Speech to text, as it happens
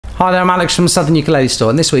Hi there, I'm Alex from Southern Ukulele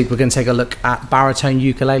Store, and this week we're going to take a look at baritone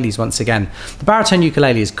ukuleles once again. The baritone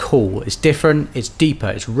ukulele is cool, it's different, it's deeper,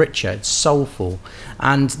 it's richer, it's soulful,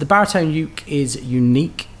 and the baritone uke is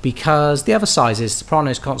unique because the other sizes,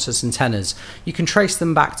 sopranos, concerts and tenors, you can trace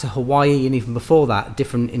them back to Hawaii and even before that,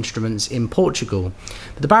 different instruments in Portugal.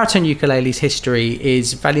 But the baritone ukulele's history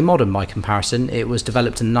is fairly modern by comparison. It was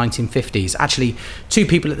developed in the 1950s. Actually, two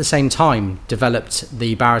people at the same time developed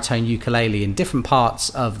the baritone ukulele in different parts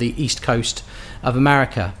of the East Coast of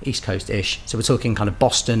America, East Coast-ish. So we're talking kind of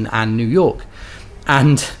Boston and New York.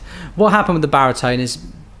 And what happened with the baritone is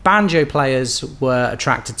banjo players were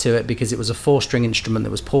attracted to it because it was a 4-string instrument that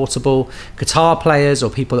was portable. Guitar players or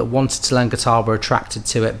people that wanted to learn guitar were attracted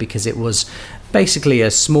to it because it was basically a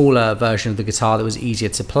smaller version of the guitar that was easier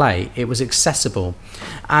to play. It was accessible.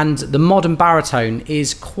 And the modern baritone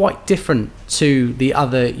is quite different to the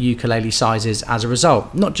other ukulele sizes as a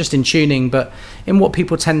result, not just in tuning, but in what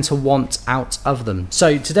people tend to want out of them.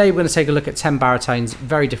 So today we're going to take a look at 10 baritones,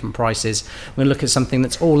 very different prices. We're going to look at something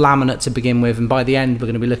that's all laminate to begin with, and by the end we're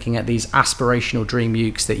going to be looking at these aspirational dream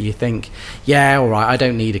ukes that you think, yeah, all right, I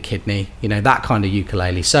don't need a kidney, you know, that kind of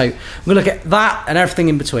ukulele. So we're going to look at that and everything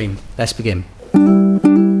in between. Let's begin.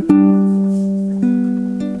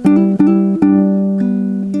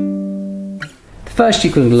 The first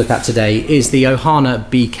ukulele we're going to look at today is the Ohana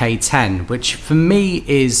BK10, which for me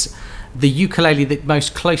is the ukulele that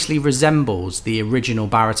most closely resembles the original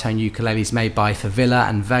baritone ukuleles made by Favilla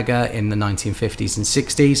and Vega in the 1950s and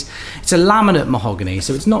 60s. It's a laminate mahogany,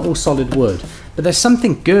 so it's not all solid wood, but there's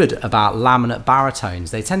something good about laminate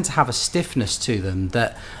baritones. They tend to have a stiffness to them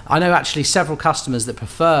that I know actually several customers that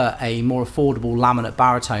prefer a more affordable laminate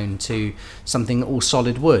baritone to something all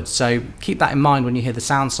solid wood. So keep that in mind when you hear the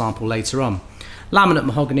sound sample later on. Laminate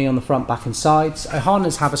mahogany on the front, back and sides.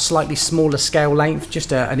 Ohanas have a slightly smaller scale length,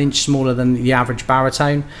 just an inch smaller than the average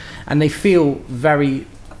baritone, and they feel very,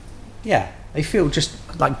 they feel just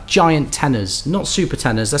like giant tenors, not super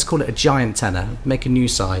tenors, let's call it a giant tenor, make a new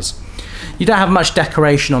size. You don't have much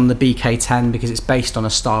decoration on the BK10 because it's based on a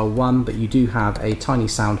style 1, but you do have a tiny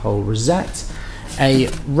sound hole rosette, a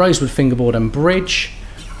rosewood fingerboard and bridge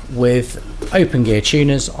with open gear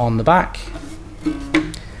tuners on the back,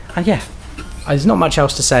 and yeah, there's not much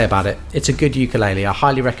else to say about it. It's a good ukulele. I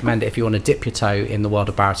highly recommend it if you want to dip your toe in the world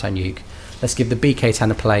of baritone uke. Let's give the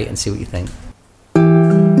BK10 a play and see what you think.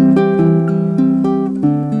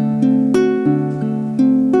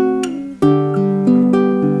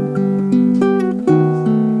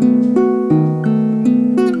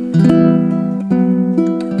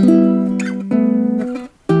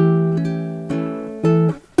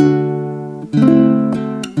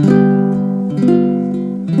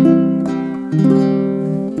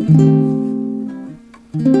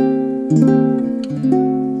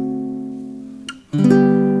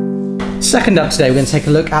 Second up today, we're going to take a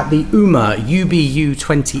look at the Uma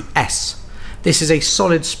UBU20S. This is a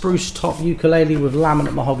solid spruce top ukulele with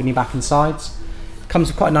laminate mahogany back and sides. Comes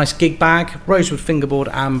with quite a nice gig bag, rosewood fingerboard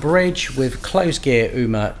and bridge with closed gear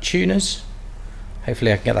Uma tuners.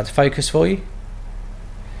 Hopefully I can get that to focus for you.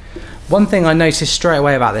 One thing I noticed straight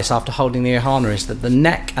away about this after holding the Ohana is that the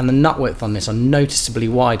neck and the nut width on this are noticeably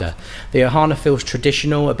wider. The Ohana feels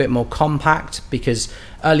traditional, a bit more compact, because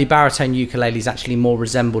early baritone ukuleles actually more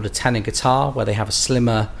resembled a tenor guitar where they have a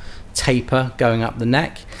slimmer taper going up the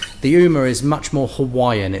neck. The Uma is much more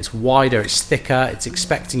Hawaiian, it's wider, it's thicker, it's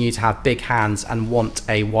expecting you to have big hands and want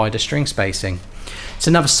a wider string spacing. It's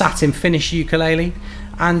another satin finish ukulele,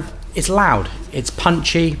 and it's loud, it's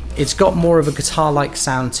punchy, it's got more of a guitar-like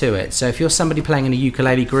sound to it. So if you're somebody playing in a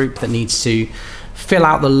ukulele group that needs to fill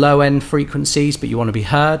out the low-end frequencies but you want to be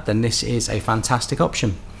heard, then this is a fantastic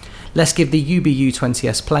option. Let's give the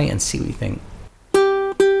UBU20S play and see what you think.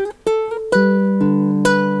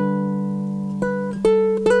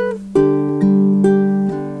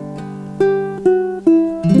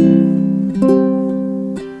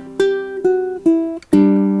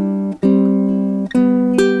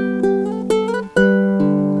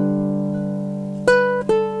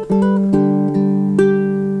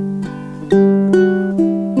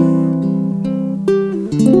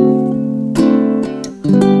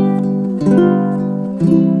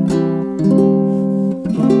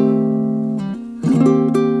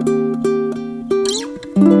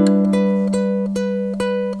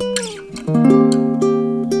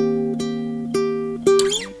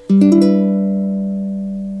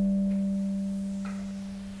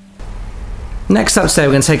 Next up today,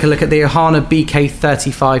 we're going to take a look at the Ohana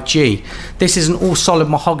BK35G. This is an all solid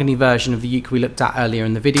mahogany version of the uke we looked at earlier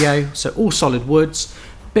in the video. So all solid woods,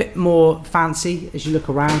 bit more fancy as you look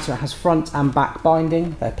around. So it has front and back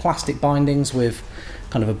binding. They're plastic bindings with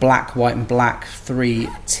kind of a black, white and black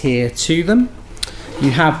 3-tier to them.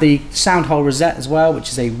 You have the sound hole rosette as well, which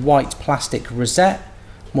is a white plastic rosette,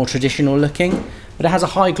 more traditional looking, but it has a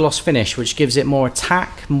high gloss finish, which gives it more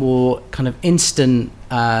attack, more kind of instant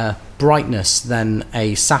brightness than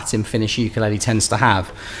a satin finish ukulele tends to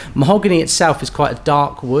have. Mahogany itself is quite a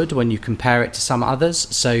dark wood when you compare it to some others,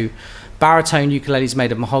 so baritone ukuleles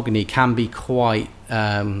made of mahogany can be quite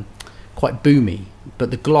boomy,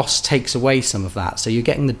 but the gloss takes away some of that, so you're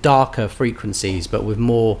getting the darker frequencies but with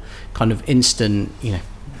more kind of instant, you know,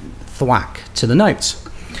 thwack to the notes.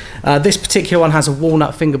 This particular one has a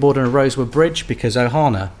walnut fingerboard and a rosewood bridge, because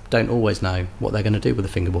Ohana don't always know what they're going to do with a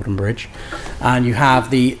fingerboard and bridge. And you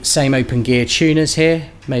have the same open gear tuners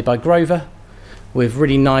here, made by Grover, with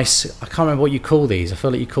really nice, I can't remember what you call these, I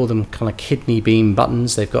feel like you call them kind of kidney bean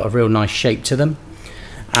buttons. They've got a real nice shape to them,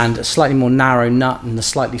 and a slightly more narrow nut and a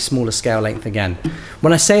slightly smaller scale length again.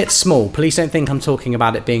 When I say it's small, please don't think I'm talking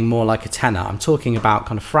about it being more like a tenor. I'm talking about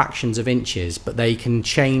kind of fractions of inches, but they can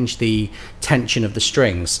change the tension of the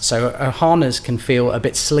strings. So Ohanas can feel a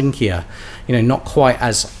bit slinkier, you know, not quite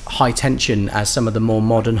as high tension as some of the more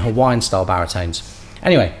modern Hawaiian style baritones.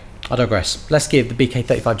 Anyway, I digress. Let's give the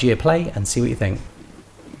BK35G a play and see what you think.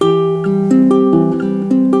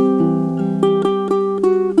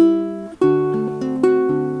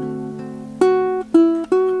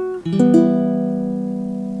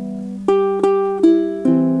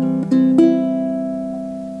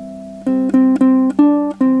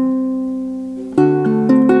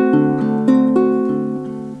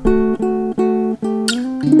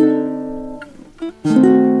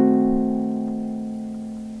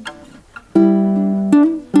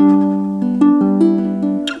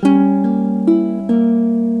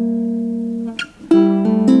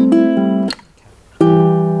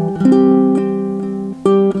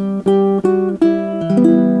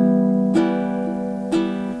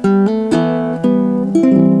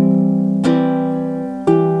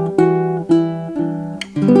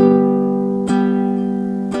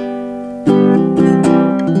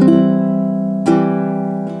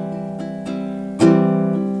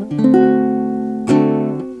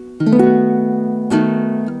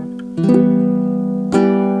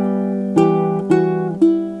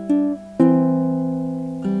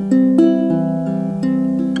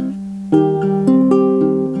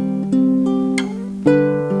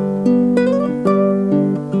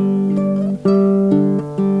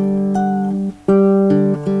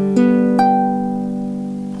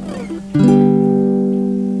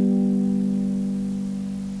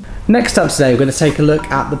 Next up today, we're going to take a look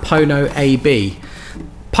at the Pono AB.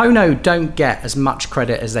 Pono don't get as much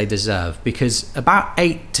credit as they deserve, because about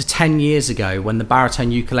 8 to 10 years ago, when the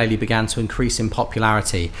baritone ukulele began to increase in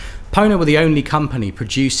popularity, Pono were the only company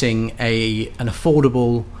producing an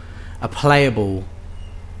affordable, a playable,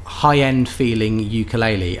 high-end feeling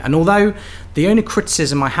ukulele. And although the only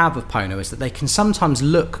criticism I have of Pono is that they can sometimes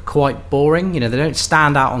look quite boring, you know, they don't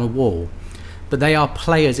stand out on a wall, but they are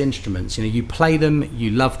players' instruments. You know, you play them, you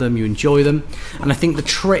love them, you enjoy them. And I think the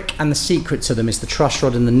trick and the secret to them is the truss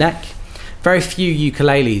rod in the neck. Very few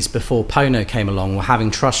ukuleles before Pono came along were having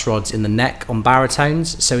truss rods in the neck on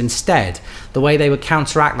baritones. So instead, the way they would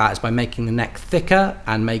counteract that is by making the neck thicker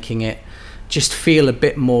and making it just feel a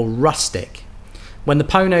bit more rustic. When the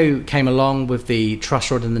Pono came along with the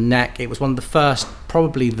truss rod in the neck, it was one of the first,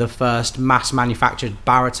 probably the first mass manufactured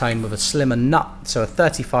baritone with a slimmer nut, so a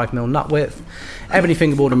 35mm nut width, ebony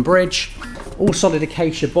fingerboard and bridge, all solid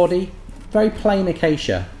acacia body, very plain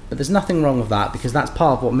acacia, but there's nothing wrong with that because that's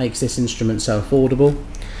part of what makes this instrument so affordable.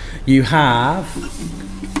 You have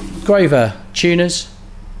Grover tuners,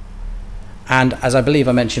 and as I believe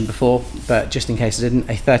I mentioned before, but just in case I didn't,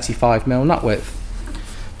 a 35mm nut width.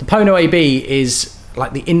 The Pono AB is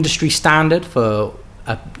like the industry standard for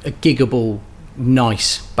a giggable,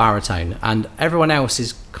 nice baritone, and everyone else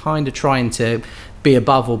is kind of trying to be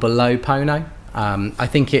above or below Pono. I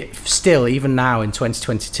think it still, even now in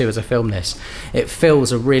 2022 as I film this, it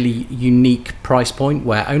fills a really unique price point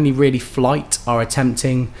where only really Flight are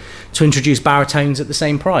attempting to introduce baritones at the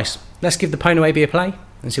same price. Let's give the Pono AB a play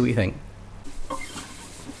and see what you think.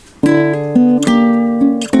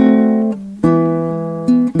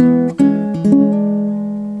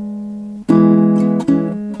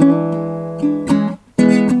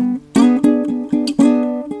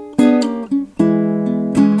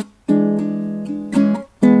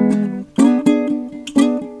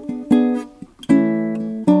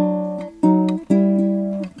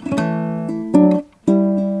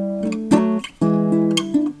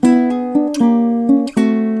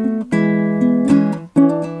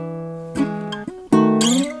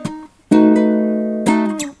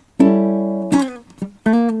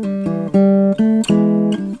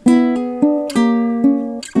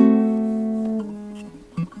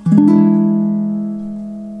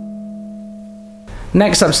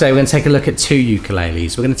 Next up today, we're going to take a look at two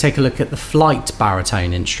ukuleles. We're going to take a look at the Flight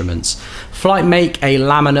baritone instruments. Flight make a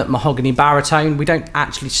laminate mahogany baritone. We don't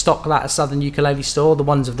actually stock that at Southern Ukulele Store. The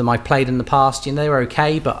ones of them I've played in the past, you know, they were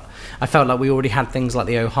okay, but I felt like we already had things like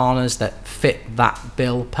the Ohanas that fit that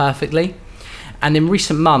bill perfectly. And in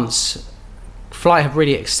recent months, Flight have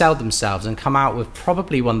really excelled themselves and come out with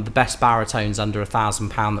probably one of the best baritones under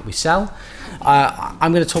 £1,000 that we sell.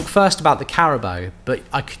 I'm going to talk first about the Carabao, but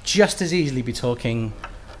I could just as easily be talking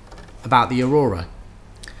about the Aurora.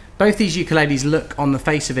 Both these ukuleles look on the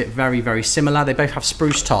face of it very, very similar. They both have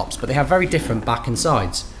spruce tops, but they have very different back and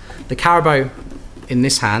sides. The Carabao in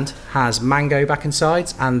this hand has mango back and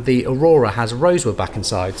sides, and the Aurora has rosewood back and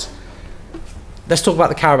sides. Let's talk about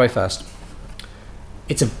the Carabao first.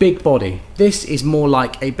 It's a big body. This is more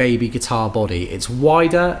like a baby guitar body. It's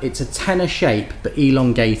wider, it's a tenor shape, but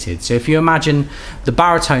elongated. So if you imagine the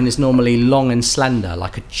baritone is normally long and slender,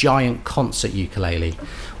 like a giant concert ukulele.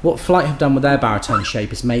 What Flight have done with their baritone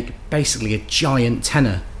shape is make basically a giant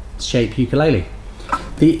tenor shape ukulele.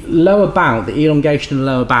 The lower bout, the elongation of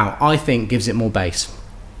the lower bout, I think gives it more bass.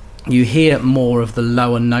 You hear more of the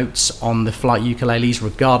lower notes on the Flight ukuleles,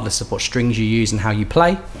 regardless of what strings you use and how you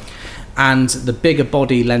play. And the bigger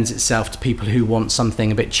body lends itself to people who want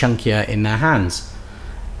something a bit chunkier in their hands.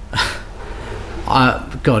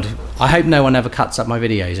 God, I hope no one ever cuts up my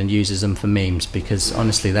videos and uses them for memes, because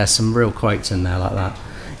honestly there's some real quotes in there like that.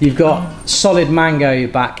 You've got solid mango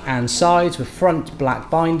back and sides with front black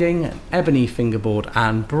binding, ebony fingerboard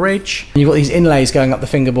and bridge. And you've got these inlays going up the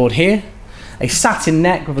fingerboard here, a satin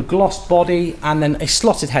neck with a glossed body, and then a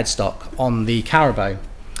slotted headstock on the Carabao.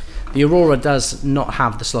 The Aurora does not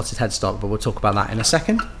have the slotted headstock, but we'll talk about that in a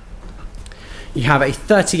second. You have a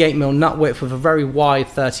 38mm nut width with a very wide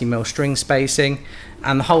 30mm string spacing,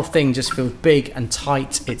 and the whole thing just feels big and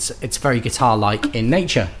tight. It's very guitar-like in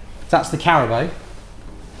nature. That's the Carabao.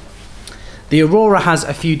 The Aurora has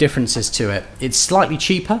a few differences to it. It's slightly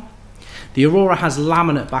cheaper. The Aurora has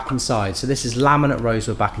laminate back and sides, so this is laminate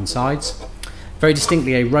rosewood back and sides. Very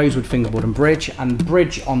distinctly a rosewood fingerboard and bridge, and the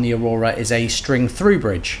bridge on the Aurora is a string through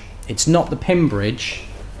bridge. It's not the pin bridge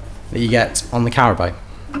that you get on the Carabao.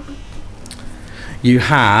 You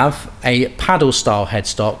have a paddle style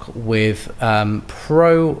headstock with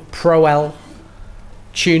Pro-L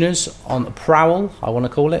tuners on the prowl, I want to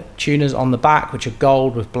call it. Tuners on the back, which are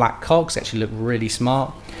gold with black cogs. They actually look really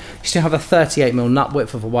smart. You still have a 38mm nut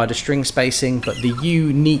width with a wider string spacing, but the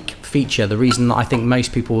unique feature, the reason that I think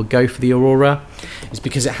most people would go for the Aurora, is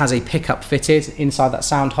because it has a pickup fitted. Inside that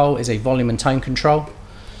sound hole is a volume and tone control.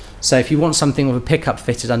 So if you want something with a pickup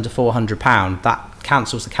fitted under £400, that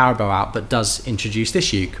cancels the Carabao out, but does introduce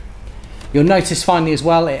this uke. You'll notice finally as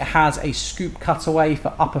well, it has a scoop cutaway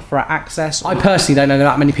for upper fret access. I personally don't know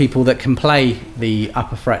that many people that can play the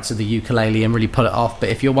upper frets of the ukulele and really pull it off, but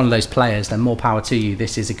if you're one of those players, then more power to you.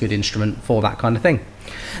 This is a good instrument for that kind of thing.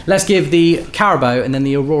 Let's give the Carabao and then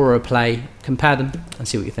the Aurora a play, compare them and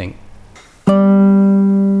see what you think.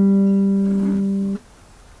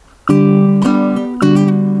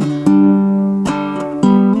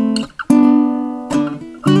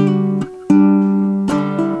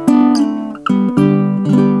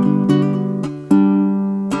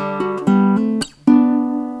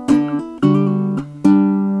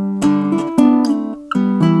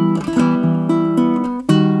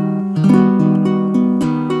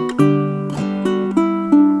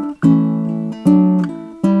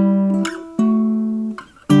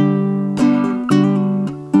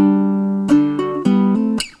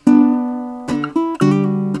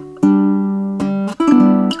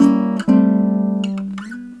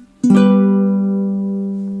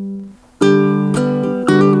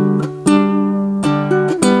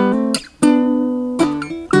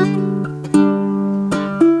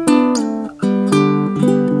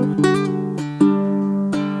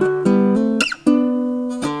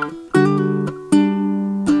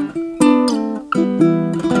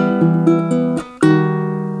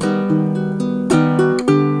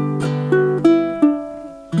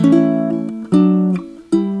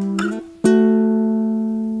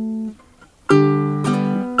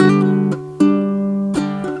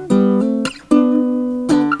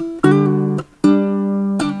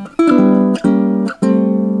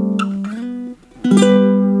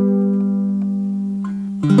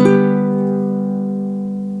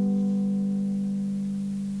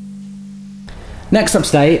 Next up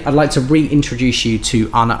today, I'd like to reintroduce you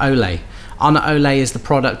to Ana Ole. Ana Ole is the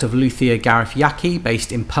product of luthier Gareth Yaki,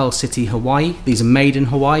 based in Pearl City, Hawaii. These are made in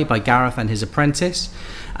Hawaii by Gareth and his apprentice,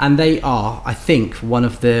 and they are, I think, one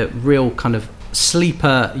of the real kind of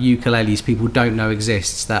sleeper ukuleles people don't know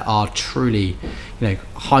exists that are truly,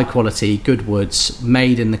 high quality, good woods,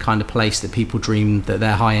 made in the kind of place that people dream that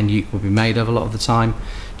their high-end uke would be made of a lot of the time.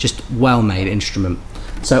 Just well-made instrument.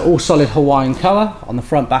 So all solid Hawaiian koa on the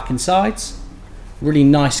front, back and sides. Really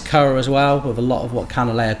nice koa as well, with a lot of what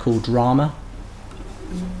Kanile'a call drama.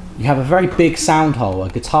 You have a very big sound hole, a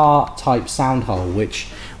guitar type sound hole, which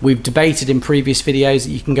we've debated in previous videos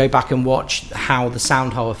that you can go back and watch how the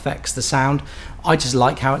sound hole affects the sound. I just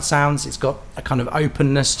like how it sounds. It's got a kind of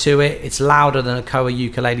openness to it. It's louder than a koa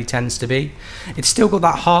ukulele tends to be. It's still got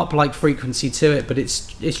that harp-like frequency to it, but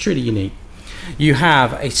it's truly unique. You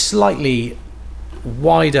have a slightly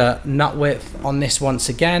wider nut width on this once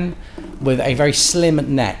again, with a very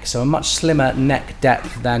slim neck, so a much slimmer neck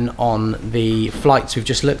depth than on the flights we've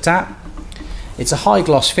just looked at. It's a high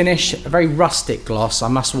gloss finish, a very rustic gloss. I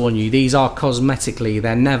must warn you, these are cosmetically,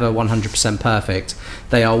 they're never 100% perfect.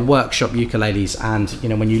 They are workshop ukuleles, and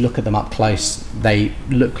when you look at them up close, they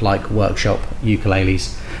look like workshop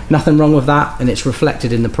ukuleles. Nothing wrong with that, and it's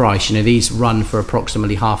reflected in the price. These run for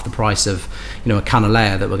approximately half the price of a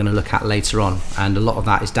Kanile'a that we're going to look at later on, and a lot of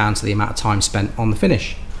that is down to the amount of time spent on the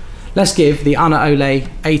finish. Let's give the Ukulele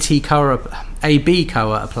AB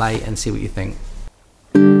Koa a play and see what you think.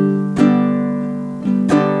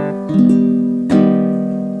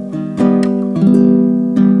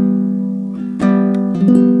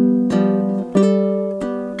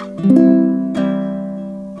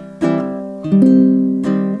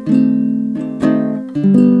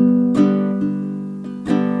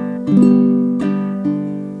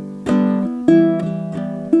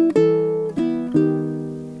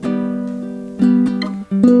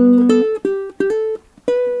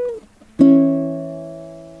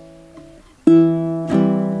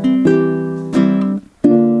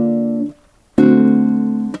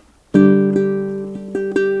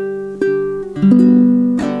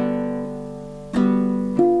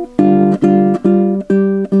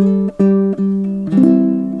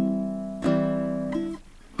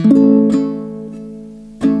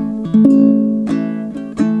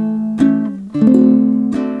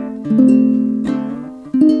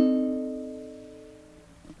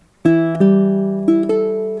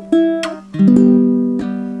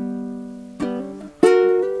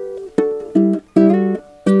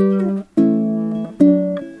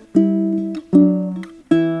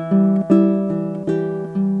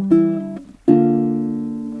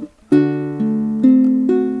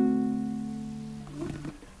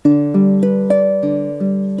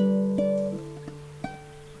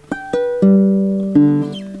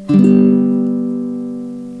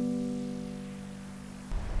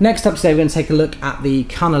 Next up today, we're going to take a look at the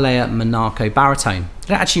Kanile'a Manako baritone. They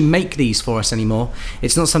don't actually make these for us anymore.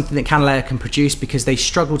 It's not something that Kanile'a can produce because they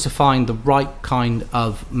struggle to find the right kind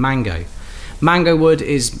of mango. Mango wood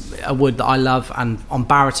is a wood that I love, and on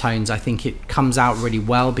baritones I think it comes out really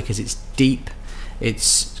well because it's deep.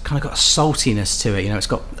 It's kind of got a saltiness to it, it's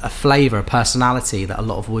got a flavour, a personality that a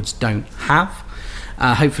lot of woods don't have.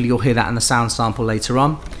 Hopefully you'll hear that in the sound sample later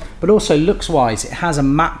on. But also looks wise, it has a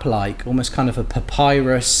map-like, almost kind of a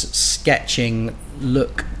papyrus sketching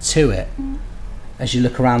look to it as you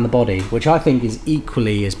look around the body, which I think is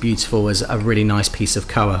equally as beautiful as a really nice piece of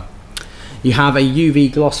koa. You have a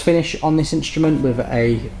UV gloss finish on this instrument with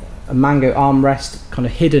a mango armrest kind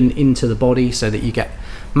of hidden into the body so that you get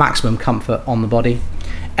maximum comfort on the body.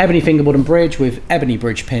 Ebony fingerboard and bridge with ebony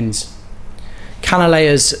bridge pins.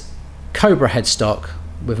 Kanile'a's Cobra headstock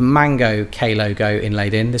with mango K logo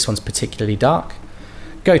inlaid in. This one's particularly dark.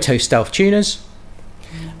 Goto stealth tuners,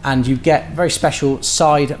 and you get very special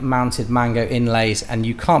side mounted mango inlays, and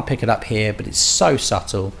you can't pick it up here but it's so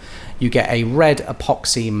subtle. You get a red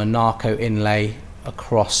epoxy Manako inlay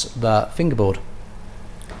across the fingerboard.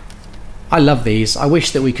 I love these. I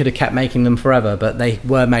wish that we could have kept making them forever, but they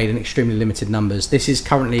were made in extremely limited numbers. This is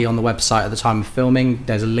currently on the website at the time of filming.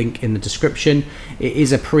 There's a link in the description. It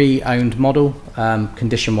is a pre-owned model,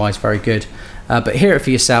 condition-wise very good. But hear it for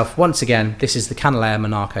yourself. Once again, this is the Kanile'a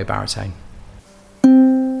Manako baritone.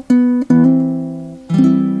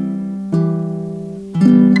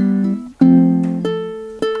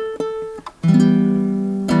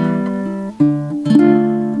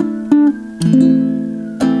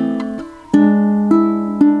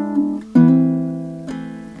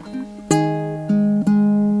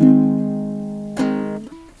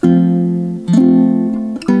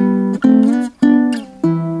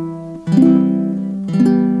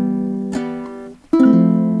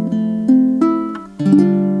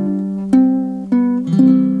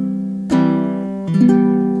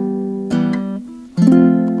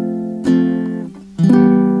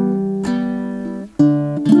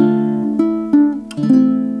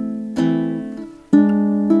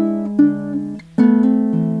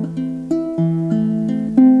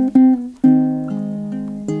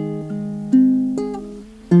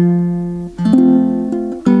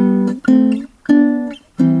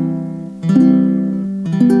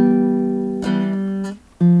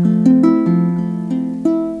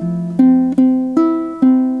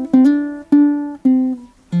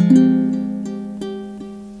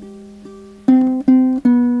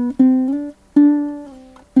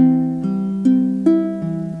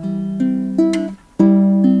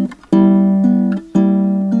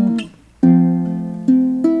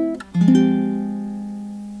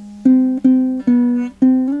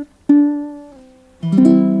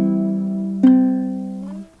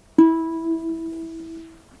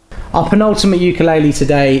 Our penultimate ukulele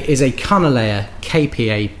today is a Kanile'a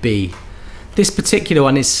KPA-B. This particular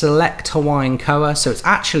one is Select Hawaiian Koa, so it's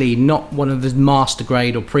actually not one of the master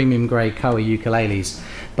grade or premium grade Koa ukuleles,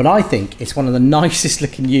 but I think it's one of the nicest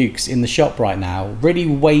looking ukes in the shop right now. Really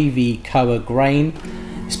wavy Koa grain,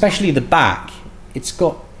 especially the back. It's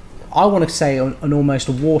got, I want to say, an almost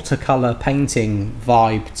watercolor painting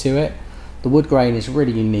vibe to it. The wood grain is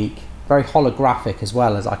really unique, very holographic as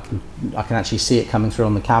well, as I can actually see it coming through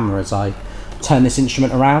on the camera as I turn this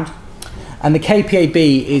instrument around. And the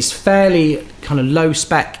KPA-B is fairly kind of low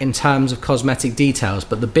spec in terms of cosmetic details,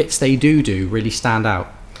 but the bits they do really stand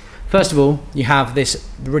out. First of all, you have this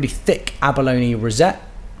really thick abalone rosette.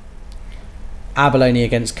 Abalone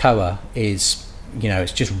against Koa is, you know,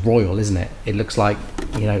 it's just royal, isn't it? It looks like,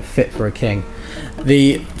 you know, fit for a king.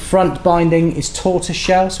 The front binding is tortoise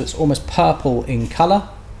shell, so it's almost purple in color.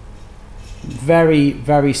 Very,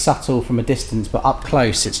 very subtle from a distance, but up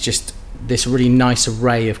close it's just this really nice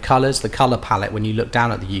array of colors. The color palette when you look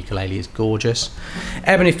down at the ukulele is gorgeous.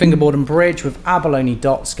 Ebony fingerboard and bridge with abalone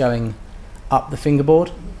dots going up the fingerboard,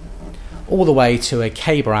 all the way to a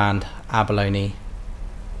K-brand abalone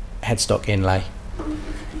headstock inlay.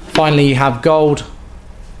 Finally, you have gold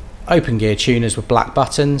open gear tuners with black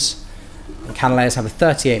buttons. Kanile'as have a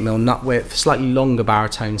 38mm nut width, slightly longer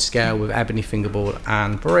baritone scale with ebony fingerboard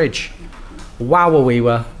and bridge. Wow,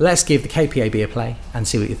 let's give the KPA-B a play and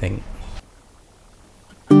see what you think.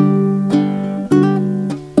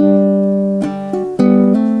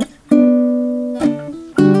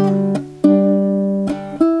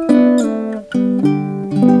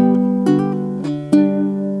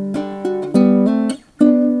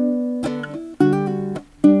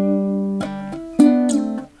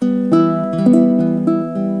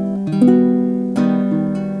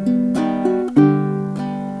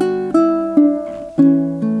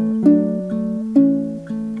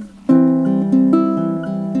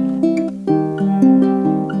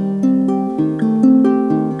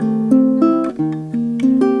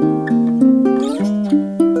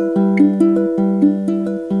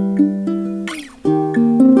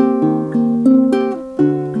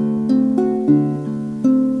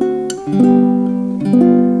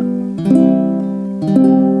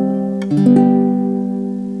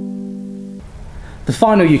 The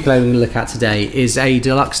final ukulele we're going to look at today is a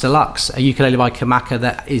Deluxe, a ukulele by Kamaka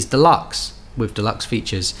that is deluxe with deluxe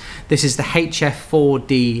features. This is the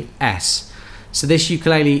HF-4DS. So this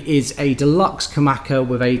ukulele is a deluxe Kamaka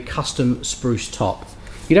with a custom spruce top.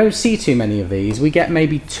 You don't see too many of these. We get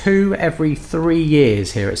maybe 2 every 3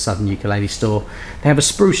 years here at Southern Ukulele Store. They have a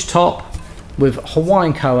spruce top with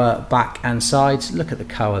Hawaiian Koa back and sides. Look at the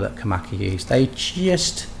Koa that Kamaka used. They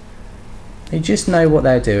just know what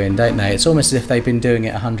they're doing, don't they? It's almost as if they've been doing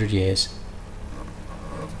it 100 years.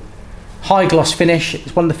 High gloss finish.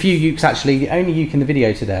 It's one of the few ukes, actually, the only uke in the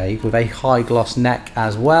video today with a high gloss neck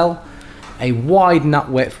as well. A wide nut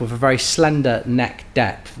width with a very slender neck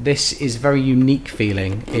depth. This is very unique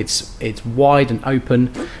feeling. It's wide and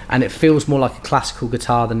open, and it feels more like a classical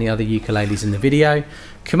guitar than the other ukuleles in the video.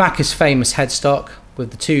 Kamaka's famous headstock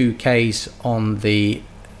with the 2 Ks on the...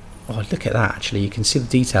 Oh, look at that, actually. You can see the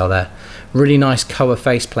detail there. Really nice Koa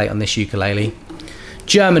faceplate on this ukulele.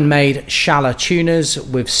 German-made Schaller tuners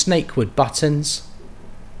with snakewood buttons.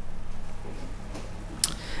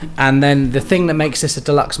 And then the thing that makes this a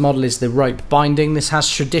deluxe model is the rope binding. This has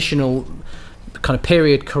traditional kind of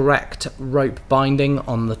period correct rope binding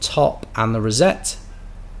on the top and the rosette.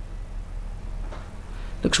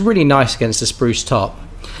 Looks really nice against the spruce top.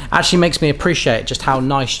 Actually makes me appreciate just how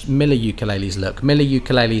nice Miller ukuleles look. Miller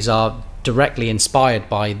ukuleles are directly inspired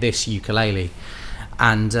by this ukulele,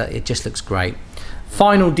 and it just looks great.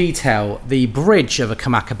 Final detail, the bridge of a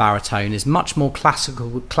Kamaka baritone is much more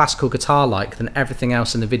classical guitar-like than everything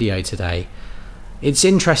else in the video today. It's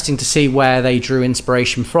interesting to see where they drew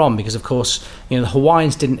inspiration from, because of course, you know, the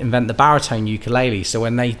Hawaiians didn't invent the baritone ukulele, so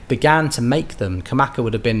when they began to make them, Kamaka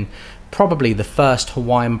would have been probably the first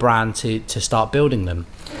Hawaiian brand to start building them.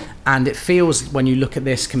 And it feels, when you look at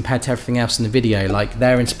this compared to everything else in the video, like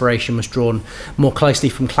their inspiration was drawn more closely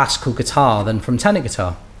from classical guitar than from tenor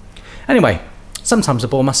guitar. Anyway, sometimes I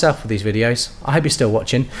bore myself with these videos. I hope you're still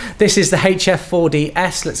watching. This is the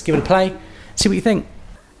HF-4DS. Let's give it a play, see what you think.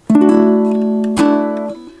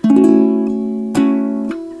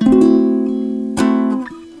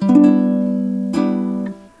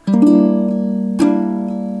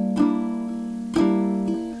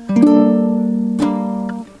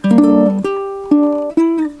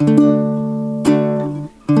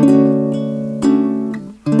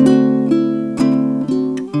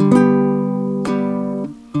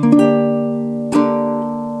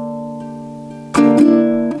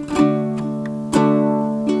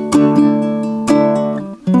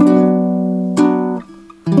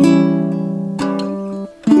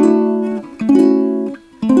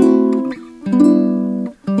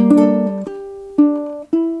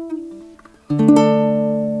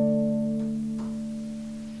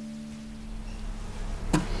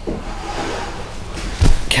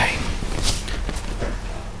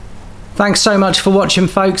 Thanks so much for watching,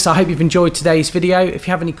 folks. I hope you've enjoyed today's video. If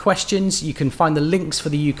you have any questions, you can find the links for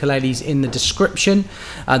the ukuleles in the description.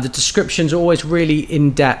 The description's always really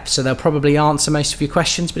in-depth, so they'll probably answer most of your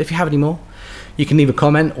questions, but if you have any more, you can leave a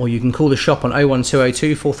comment, or you can call the shop on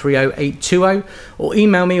 01202 430 820, or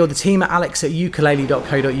email me or the team at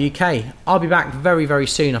alex@ukulele.co.uk. I'll be back very, very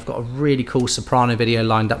soon. I've got a really cool soprano video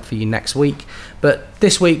lined up for you next week. But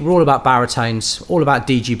this week, we're all about baritones, all about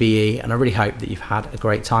DGBE, and I really hope that you've had a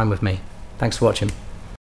great time with me. Thanks for watching.